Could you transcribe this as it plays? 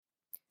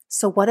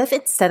So what if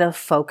instead of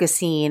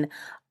focusing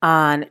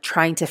on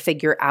trying to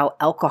figure out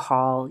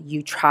alcohol,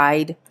 you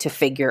tried to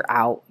figure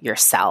out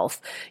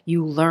yourself?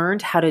 You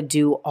learned how to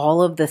do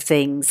all of the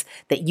things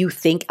that you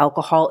think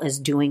alcohol is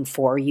doing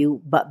for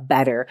you, but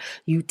better.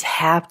 You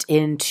tapped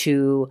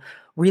into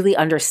really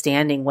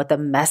understanding what the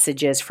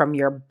messages from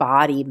your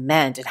body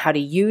meant and how to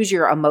use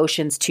your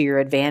emotions to your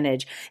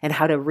advantage and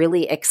how to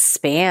really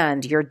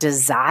expand your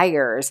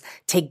desires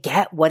to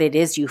get what it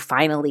is you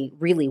finally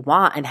really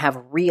want and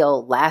have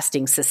real,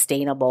 lasting,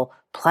 sustainable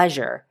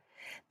pleasure.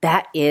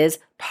 That is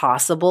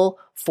possible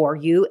for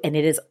you, and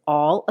it is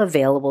all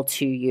available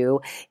to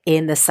you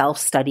in the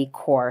self-study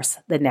course,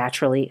 The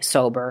Naturally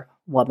Sober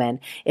Woman.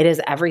 It is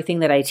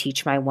everything that I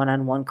teach my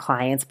one-on-one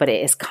clients, but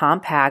it is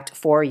compact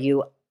for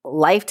you,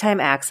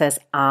 lifetime access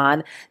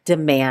on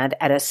demand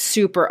at a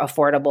super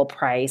affordable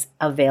price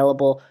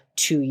available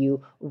to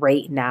you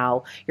right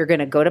now. You're going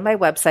to go to my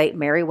website,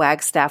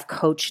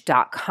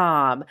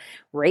 marywagstaffcoach.com.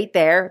 Right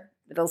there,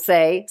 it'll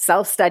say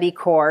self-study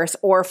course,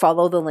 or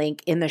follow the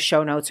link in the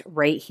show notes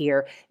right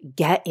here.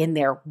 Get in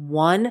there.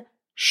 One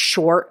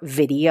short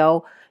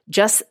video,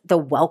 just the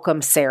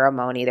welcome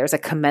ceremony. There's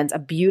a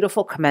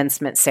beautiful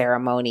commencement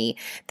ceremony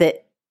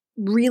that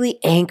really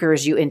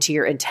anchors you into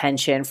your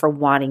intention for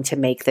wanting to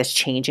make this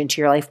change into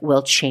your life.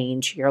 Will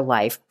change your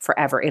life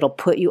forever. It'll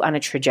put you on a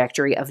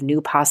trajectory of new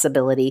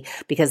possibility,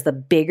 because the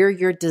bigger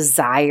your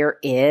desire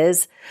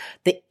is,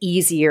 the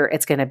easier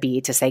it's going to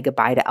be to say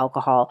goodbye to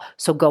alcohol.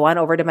 So go on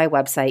over to my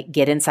website,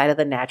 get inside of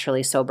the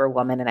Naturally Sober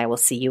Woman, and I will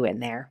see you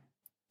in there.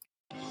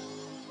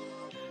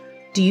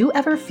 Do you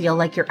ever feel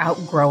like you're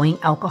outgrowing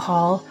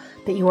alcohol,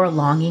 that you are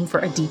longing for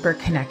a deeper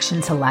connection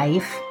to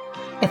life?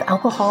 If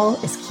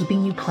alcohol is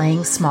keeping you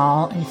playing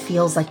small and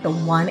feels like the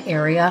one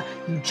area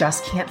you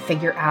just can't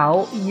figure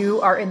out,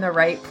 you are in the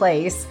right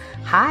place.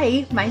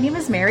 Hi, my name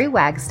is Mary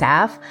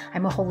Wagstaff.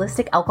 I'm a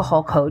holistic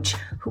alcohol coach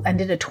who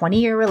ended a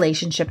 20-year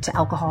relationship to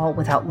alcohol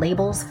without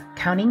labels,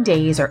 counting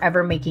days, or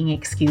ever making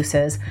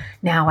excuses.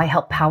 Now I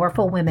help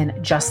powerful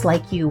women just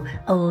like you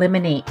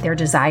eliminate their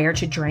desire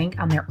to drink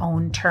on their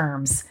own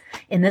terms.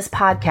 In this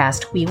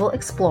podcast, we will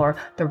explore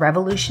the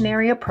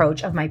revolutionary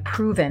approach of my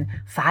proven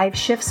 5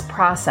 shifts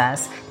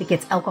process that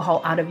gets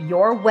alcohol out of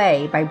your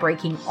way by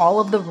breaking all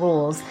of the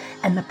rules,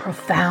 and the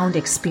profound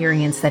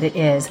experience that it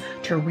is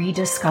to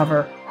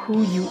rediscover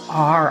who you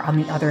are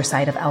on the other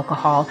side of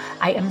alcohol.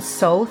 I am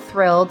so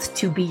thrilled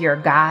to be your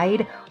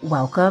guide.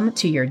 Welcome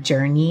to your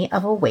journey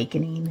of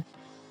awakening.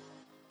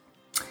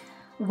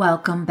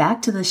 Welcome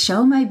back to the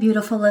show, my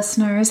beautiful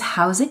listeners.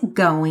 How's it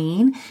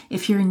going?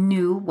 If you're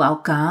new,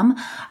 welcome.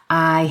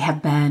 I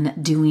have been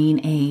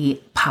doing a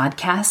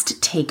podcast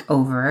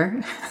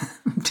takeover.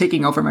 I'm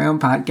taking over my own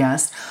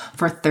podcast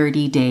for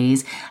 30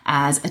 days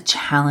as a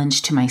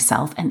challenge to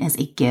myself and as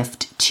a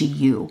gift to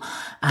you.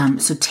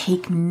 So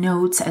take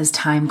notes as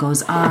time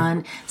goes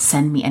on,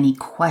 send me any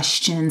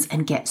questions,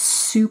 and get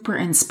super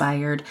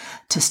inspired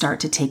to start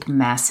to take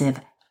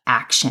massive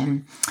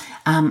action.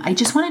 I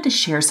just wanted to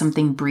share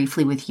something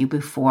briefly with you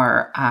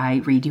before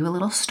I read you a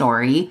little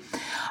story.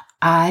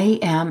 I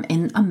am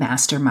in a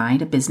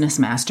mastermind, a business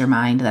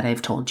mastermind that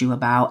I've told you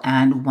about.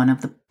 And one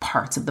of the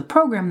parts of the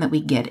program that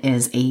we get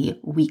is a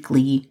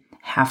weekly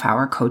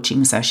half-hour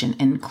coaching session,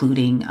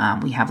 including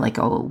we have like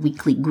a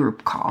weekly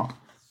group call.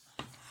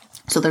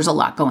 So there's a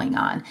lot going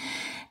on.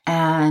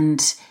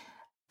 And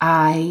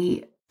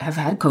I have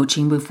had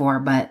coaching before,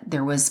 but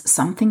there was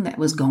something that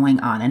was going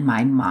on in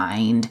my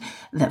mind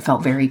that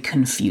felt very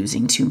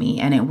confusing to me.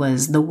 And it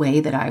was the way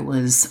that I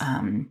was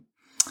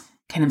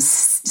kind of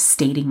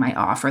stating my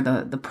offer,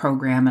 the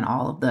program and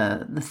all of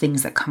the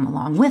things that come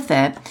along with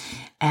it.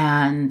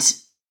 And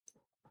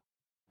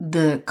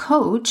the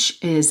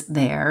coach is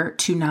there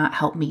to not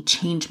help me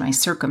change my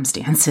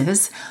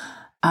circumstances,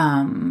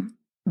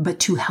 but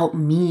to help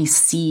me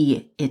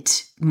see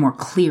it more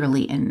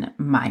clearly in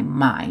my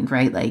mind,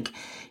 right? Like,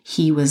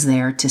 he was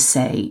there to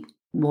say,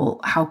 well,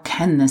 how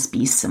can this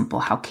be simple?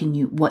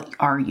 What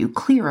are you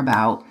clear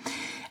about?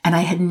 And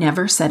I had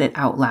never said it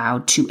out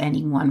loud to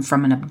anyone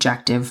from an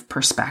objective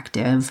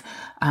perspective,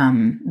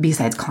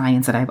 besides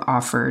clients that I've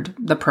offered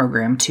the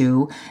program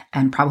to,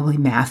 and probably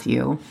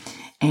Matthew.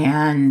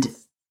 And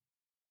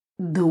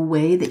the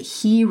way that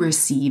he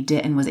received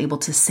it and was able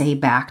to say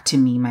back to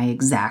me my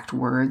exact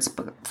words,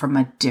 but from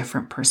a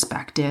different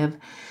perspective,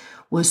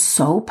 was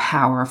so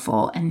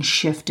powerful and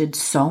shifted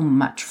so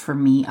much for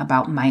me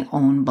about my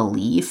own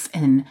belief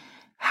and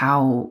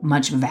how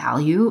much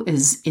value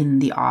is in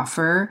the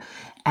offer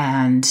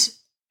and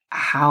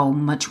how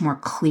much more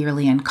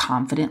clearly and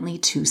confidently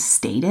to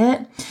state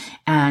it.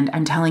 And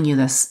I'm telling you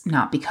this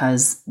not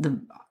because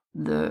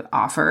the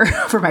offer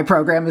for my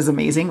program is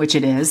amazing, which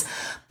it is,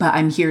 but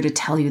I'm here to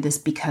tell you this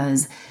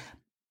because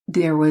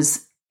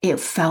it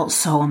felt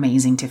so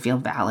amazing to feel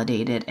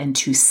validated and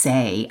to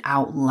say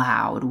out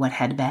loud what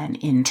had been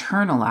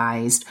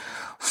internalized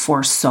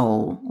for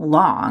so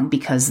long,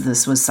 because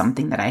this was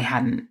something that I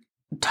hadn't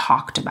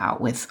talked about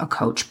with a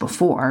coach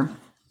before.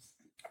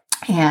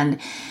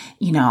 And,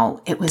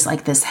 it was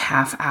like this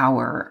half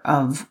hour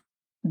of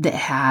that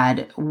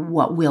had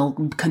what will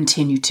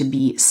continue to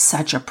be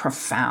such a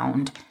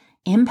profound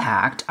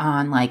impact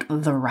on like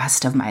the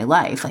rest of my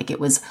life. Like it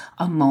was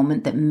a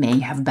moment that may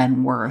have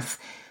been worth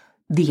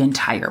the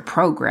entire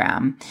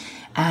program.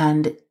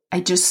 And I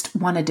just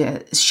wanted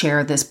to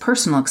share this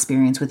personal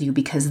experience with you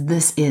because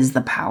this is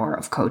the power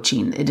of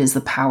coaching. It is the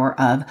power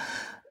of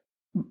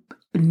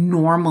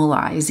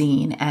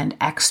normalizing and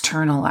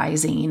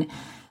externalizing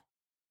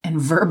and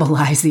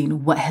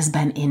verbalizing what has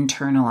been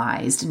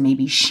internalized and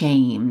maybe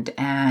shamed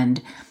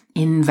and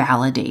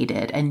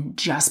invalidated, and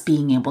just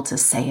being able to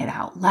say it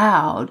out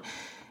loud,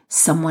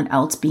 someone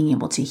else being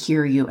able to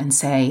hear you and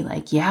say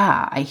like,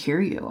 yeah, I hear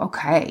you.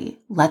 Okay,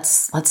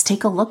 let's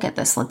take a look at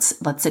this.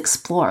 Let's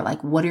explore,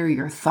 like, what are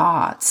your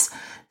thoughts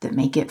that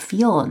make it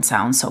feel and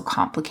sound so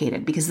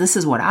complicated? Because this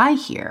is what I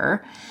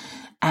hear.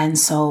 And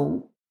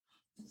so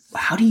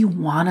how do you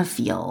want to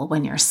feel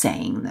when you're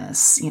saying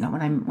this? You know,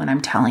 when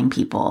I'm telling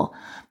people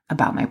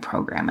about my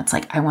program, it's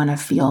like, I want to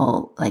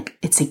feel like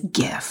it's a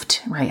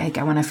gift, right? Like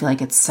I want to feel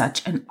like it's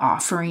such an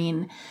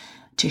offering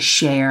to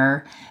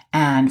share.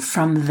 And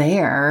from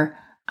there,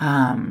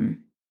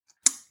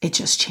 it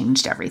just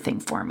changed everything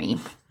for me.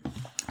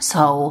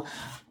 So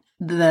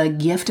the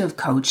gift of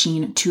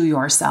coaching to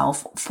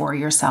yourself, for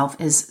yourself,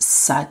 is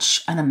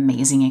such an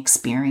amazing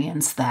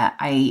experience that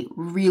I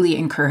really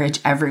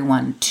encourage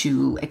everyone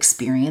to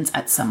experience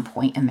at some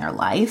point in their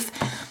life.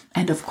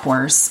 And of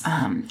course,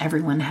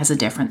 everyone has a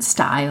different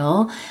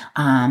style.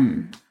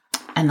 I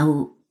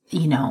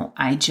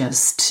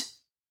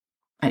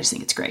just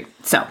think it's great.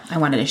 So I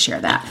wanted to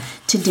share that.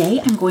 Today,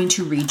 I'm going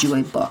to read you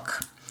a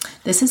book.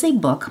 This is a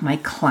book my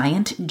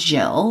client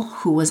Jill,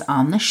 who was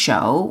on the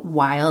show,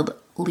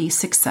 Wildly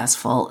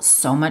Successful,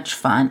 so much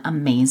fun,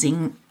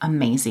 amazing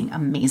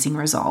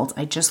results.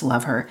 I just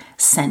love her,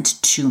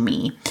 sent to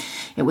me.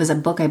 It was a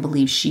book I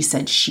believe she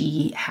said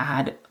she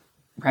had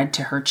read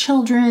to her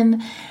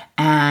children,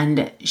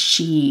 and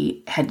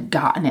she had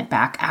gotten it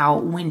back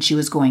out when she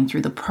was going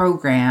through the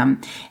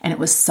program. And it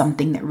was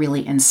something that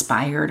really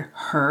inspired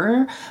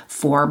her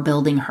for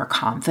building her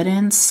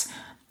confidence,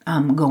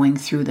 going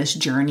through this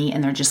journey.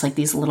 And they're just like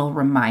these little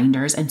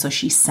reminders. And so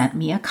she sent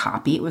me a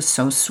copy. It was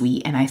so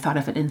sweet. And I thought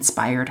if it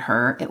inspired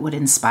her, it would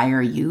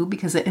inspire you,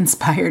 because it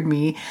inspired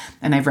me.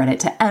 And I've read it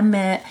to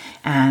Emmett,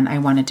 and I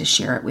wanted to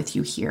share it with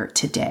you here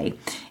today.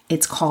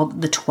 It's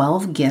called The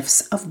 12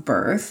 Gifts of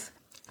Birth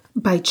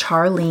by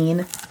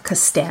Charlene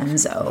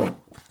Costanzo.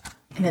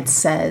 And it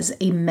says,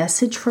 a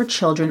message for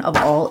children of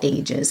all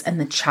ages and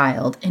the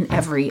child in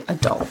every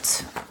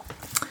adult.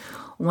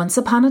 Once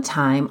upon a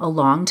time, a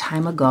long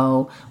time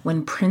ago,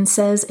 when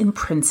princes and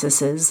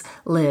princesses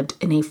lived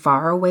in a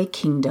faraway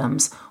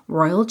kingdoms,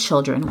 royal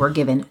children were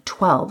given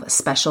 12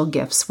 special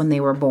gifts when they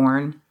were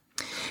born.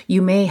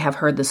 You may have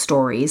heard the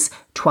stories.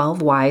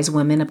 12 wise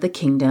women of the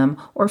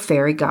kingdom, or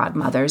fairy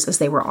godmothers as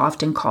they were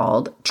often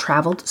called,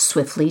 traveled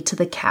swiftly to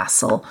the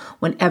castle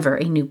whenever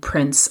a new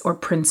prince or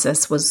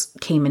princess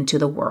came into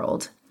the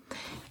world.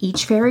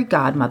 Each fairy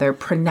godmother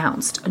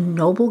pronounced a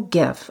noble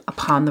gift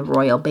upon the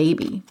royal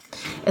baby.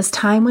 As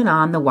time went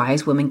on, the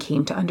wise women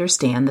came to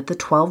understand that the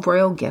 12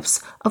 royal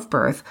gifts of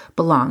birth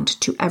belonged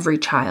to every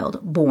child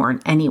born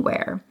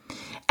anywhere.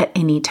 At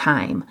any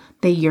time,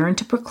 they yearned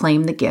to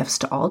proclaim the gifts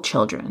to all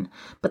children,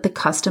 but the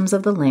customs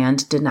of the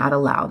land did not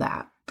allow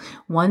that.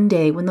 One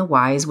day when the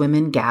wise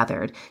women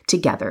gathered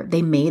together,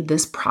 they made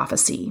this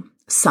prophecy.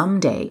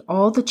 Someday,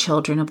 all the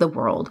children of the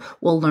world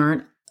will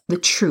learn the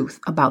truth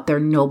about their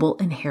noble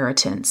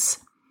inheritance.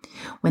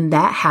 When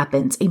that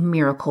happens, a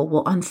miracle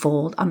will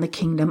unfold on the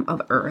kingdom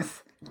of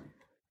earth.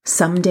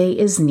 Someday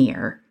is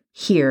near.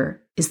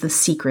 Here is the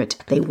secret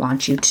they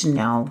want you to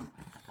know.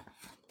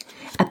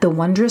 At the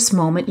wondrous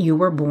moment you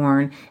were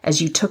born,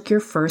 as you took your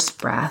first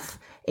breath,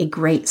 a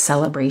great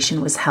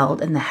celebration was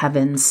held in the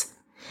heavens,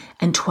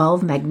 and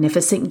 12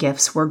 magnificent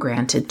gifts were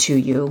granted to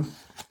you.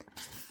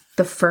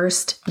 The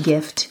first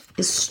gift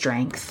is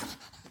strength.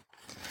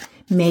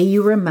 May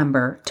you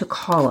remember to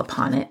call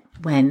upon it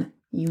when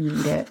you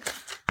need it.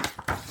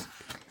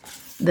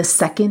 The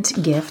second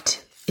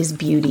gift is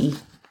beauty.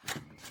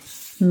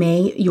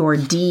 May your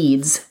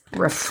deeds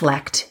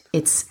reflect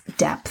its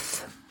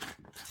depth.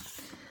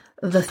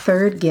 The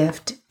third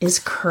gift is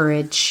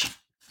courage.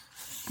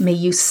 May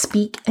you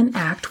speak and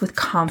act with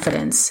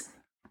confidence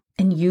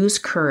and use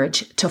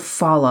courage to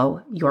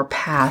follow your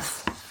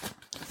path.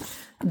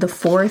 The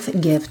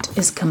fourth gift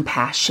is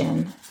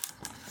compassion.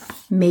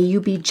 May you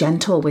be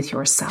gentle with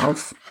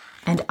yourself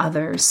and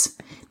others.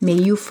 May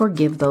you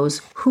forgive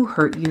those who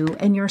hurt you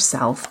and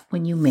yourself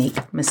when you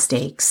make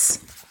mistakes.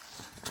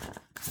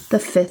 The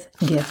fifth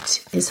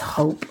gift is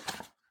hope.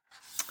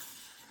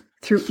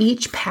 Through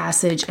each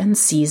passage and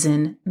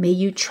season, may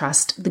you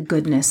trust the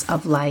goodness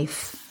of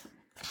life.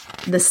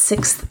 The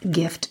sixth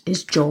gift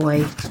is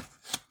joy.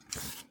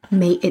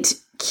 May it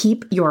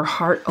keep your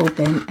heart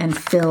open and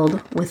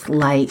filled with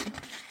light.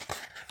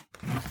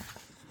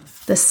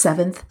 The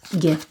seventh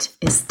gift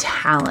is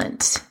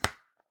talent.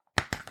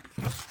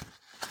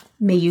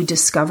 May you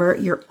discover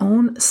your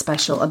own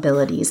special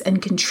abilities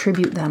and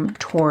contribute them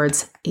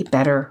towards a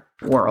better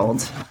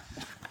world.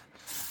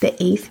 The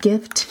 8th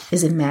gift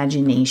is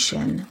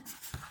imagination.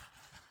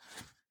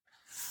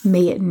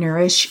 May it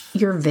nourish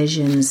your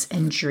visions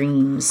and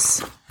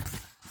dreams.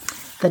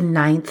 The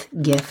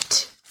 9th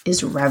gift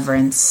is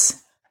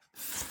reverence.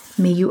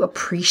 May you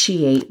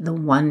appreciate the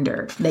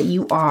wonder that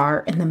you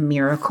are and the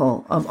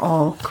miracle of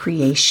all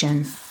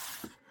creation.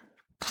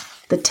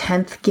 The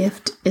 10th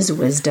gift is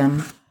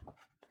wisdom.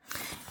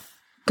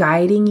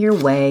 Guiding your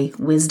way,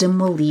 wisdom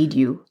will lead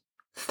you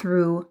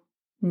through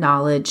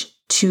knowledge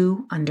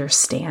to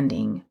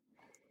understanding.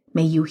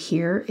 May you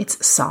hear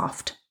its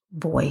soft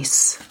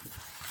voice.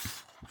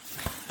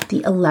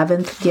 The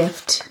 11th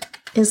gift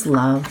is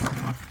love.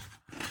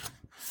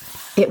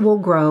 It will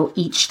grow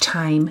each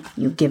time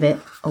you give it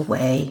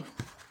away.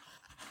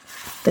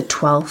 The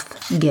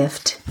 12th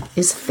gift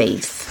is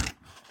faith.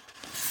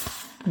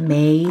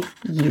 May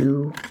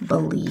you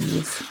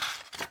believe.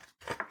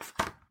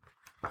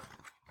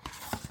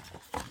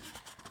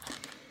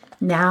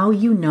 Now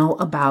you know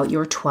about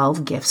your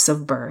 12 gifts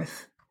of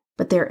birth,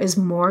 but there is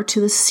more to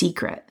the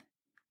secret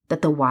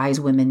that the wise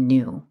women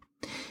knew.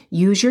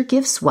 Use your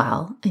gifts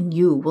well, and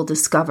you will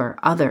discover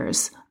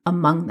others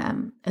among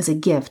them as a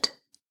gift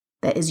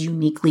that is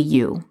uniquely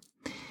you.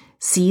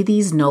 See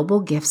these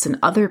noble gifts in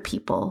other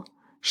people,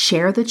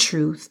 share the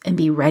truth, and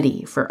be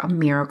ready for a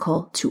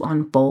miracle to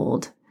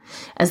unfold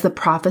as the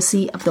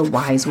prophecy of the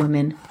wise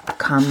women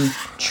come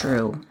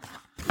true.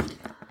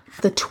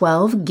 The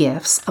 12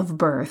 gifts of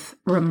birth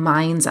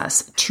reminds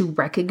us to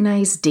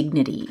recognize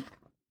dignity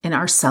in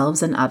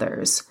ourselves and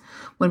others.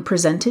 When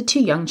presented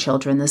to young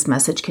children, this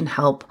message can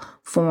help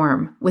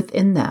form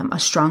within them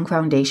a strong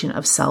foundation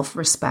of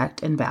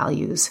self-respect and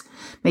values.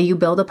 May you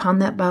build upon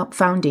that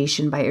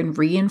foundation by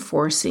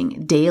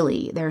reinforcing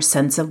daily their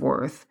sense of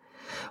worth.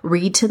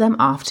 Read to them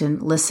often,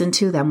 listen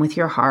to them with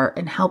your heart,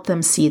 and help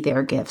them see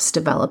their gifts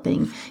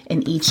developing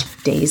in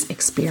each day's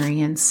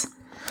experience.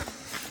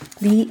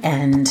 The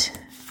end.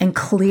 And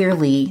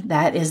clearly,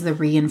 that is the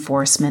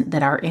reinforcement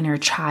that our inner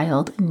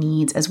child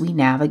needs as we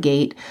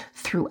navigate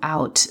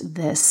throughout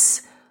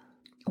this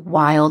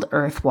wild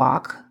earth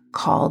walk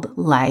called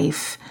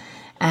life.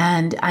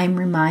 And I'm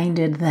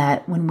reminded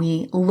that when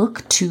we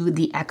look to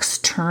the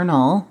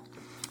external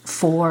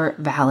for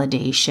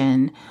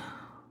validation,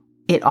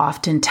 it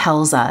often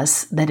tells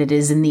us that it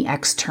is in the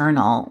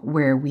external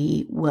where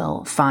we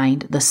will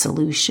find the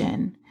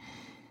solution.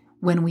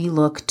 When we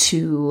look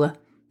to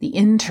the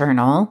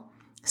internal,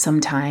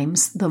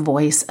 sometimes the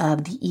voice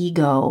of the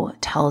ego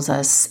tells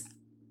us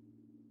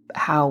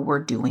how we're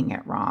doing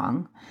it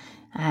wrong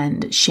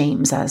and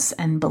shames us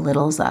and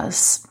belittles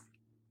us.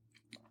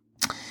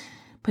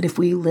 But if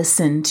we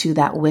listen to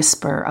that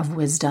whisper of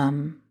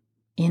wisdom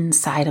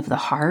inside of the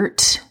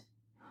heart,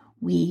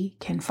 we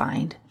can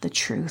find the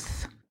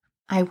truth.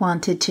 I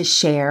wanted to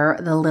share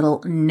the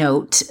little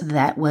note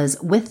that was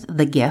with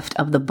the gift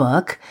of the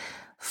book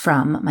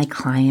from my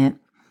client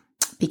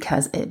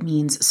because it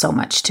means so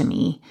much to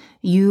me.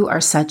 You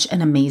are such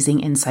an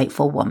amazing,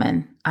 insightful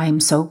woman. I'm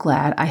so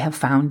glad I have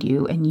found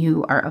you, and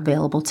you are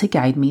available to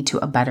guide me to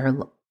a better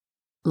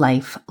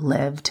life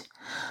lived.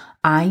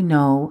 I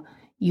know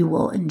you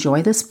will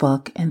enjoy this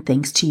book, and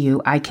thanks to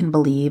you, I can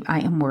believe I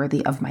am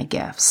worthy of my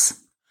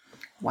gifts.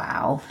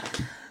 Wow.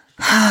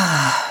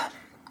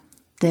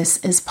 This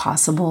is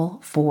possible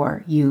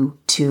for you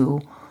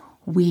too.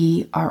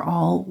 We are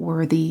all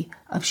worthy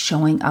of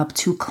showing up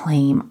to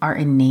claim our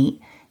innate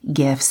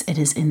gifts. It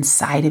is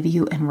inside of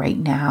you, and right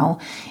now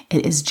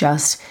it is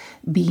just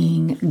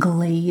being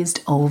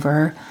glazed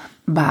over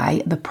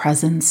by the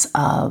presence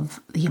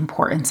of the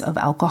importance of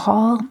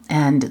alcohol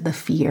and the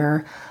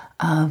fear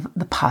of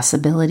the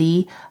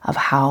possibility of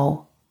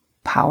how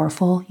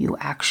powerful you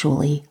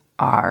actually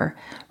are.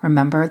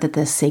 Remember that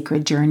this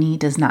sacred journey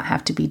does not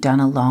have to be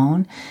done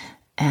alone,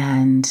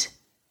 and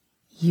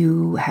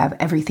you have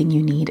everything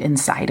you need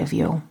inside of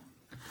you.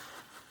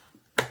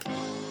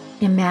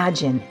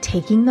 Imagine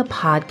taking the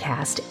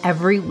podcast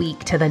every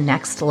week to the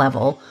next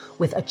level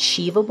with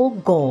achievable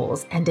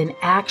goals and an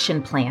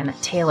action plan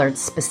tailored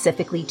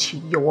specifically to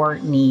your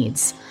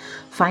needs.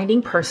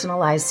 Finding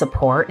personalized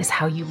support is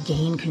how you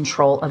gain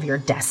control of your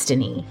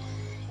destiny.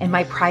 In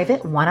my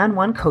private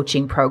one-on-one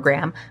coaching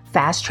program,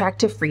 Fast Track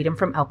to Freedom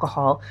from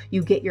Alcohol,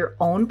 you get your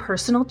own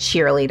personal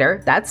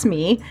cheerleader, that's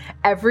me,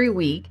 every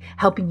week,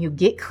 helping you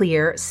get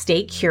clear,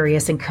 stay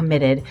curious, and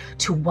committed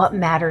to what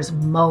matters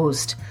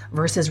most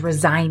versus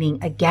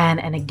resigning again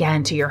and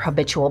again to your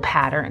habitual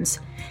patterns.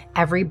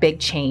 Every big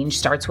change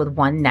starts with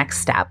one next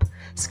step.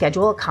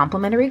 Schedule a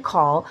complimentary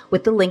call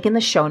with the link in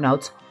the show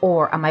notes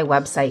or on my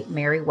website,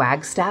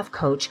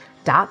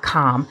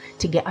 marywagstaffcoach.com,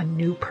 to get a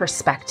new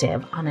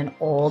perspective on an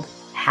old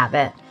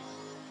habit.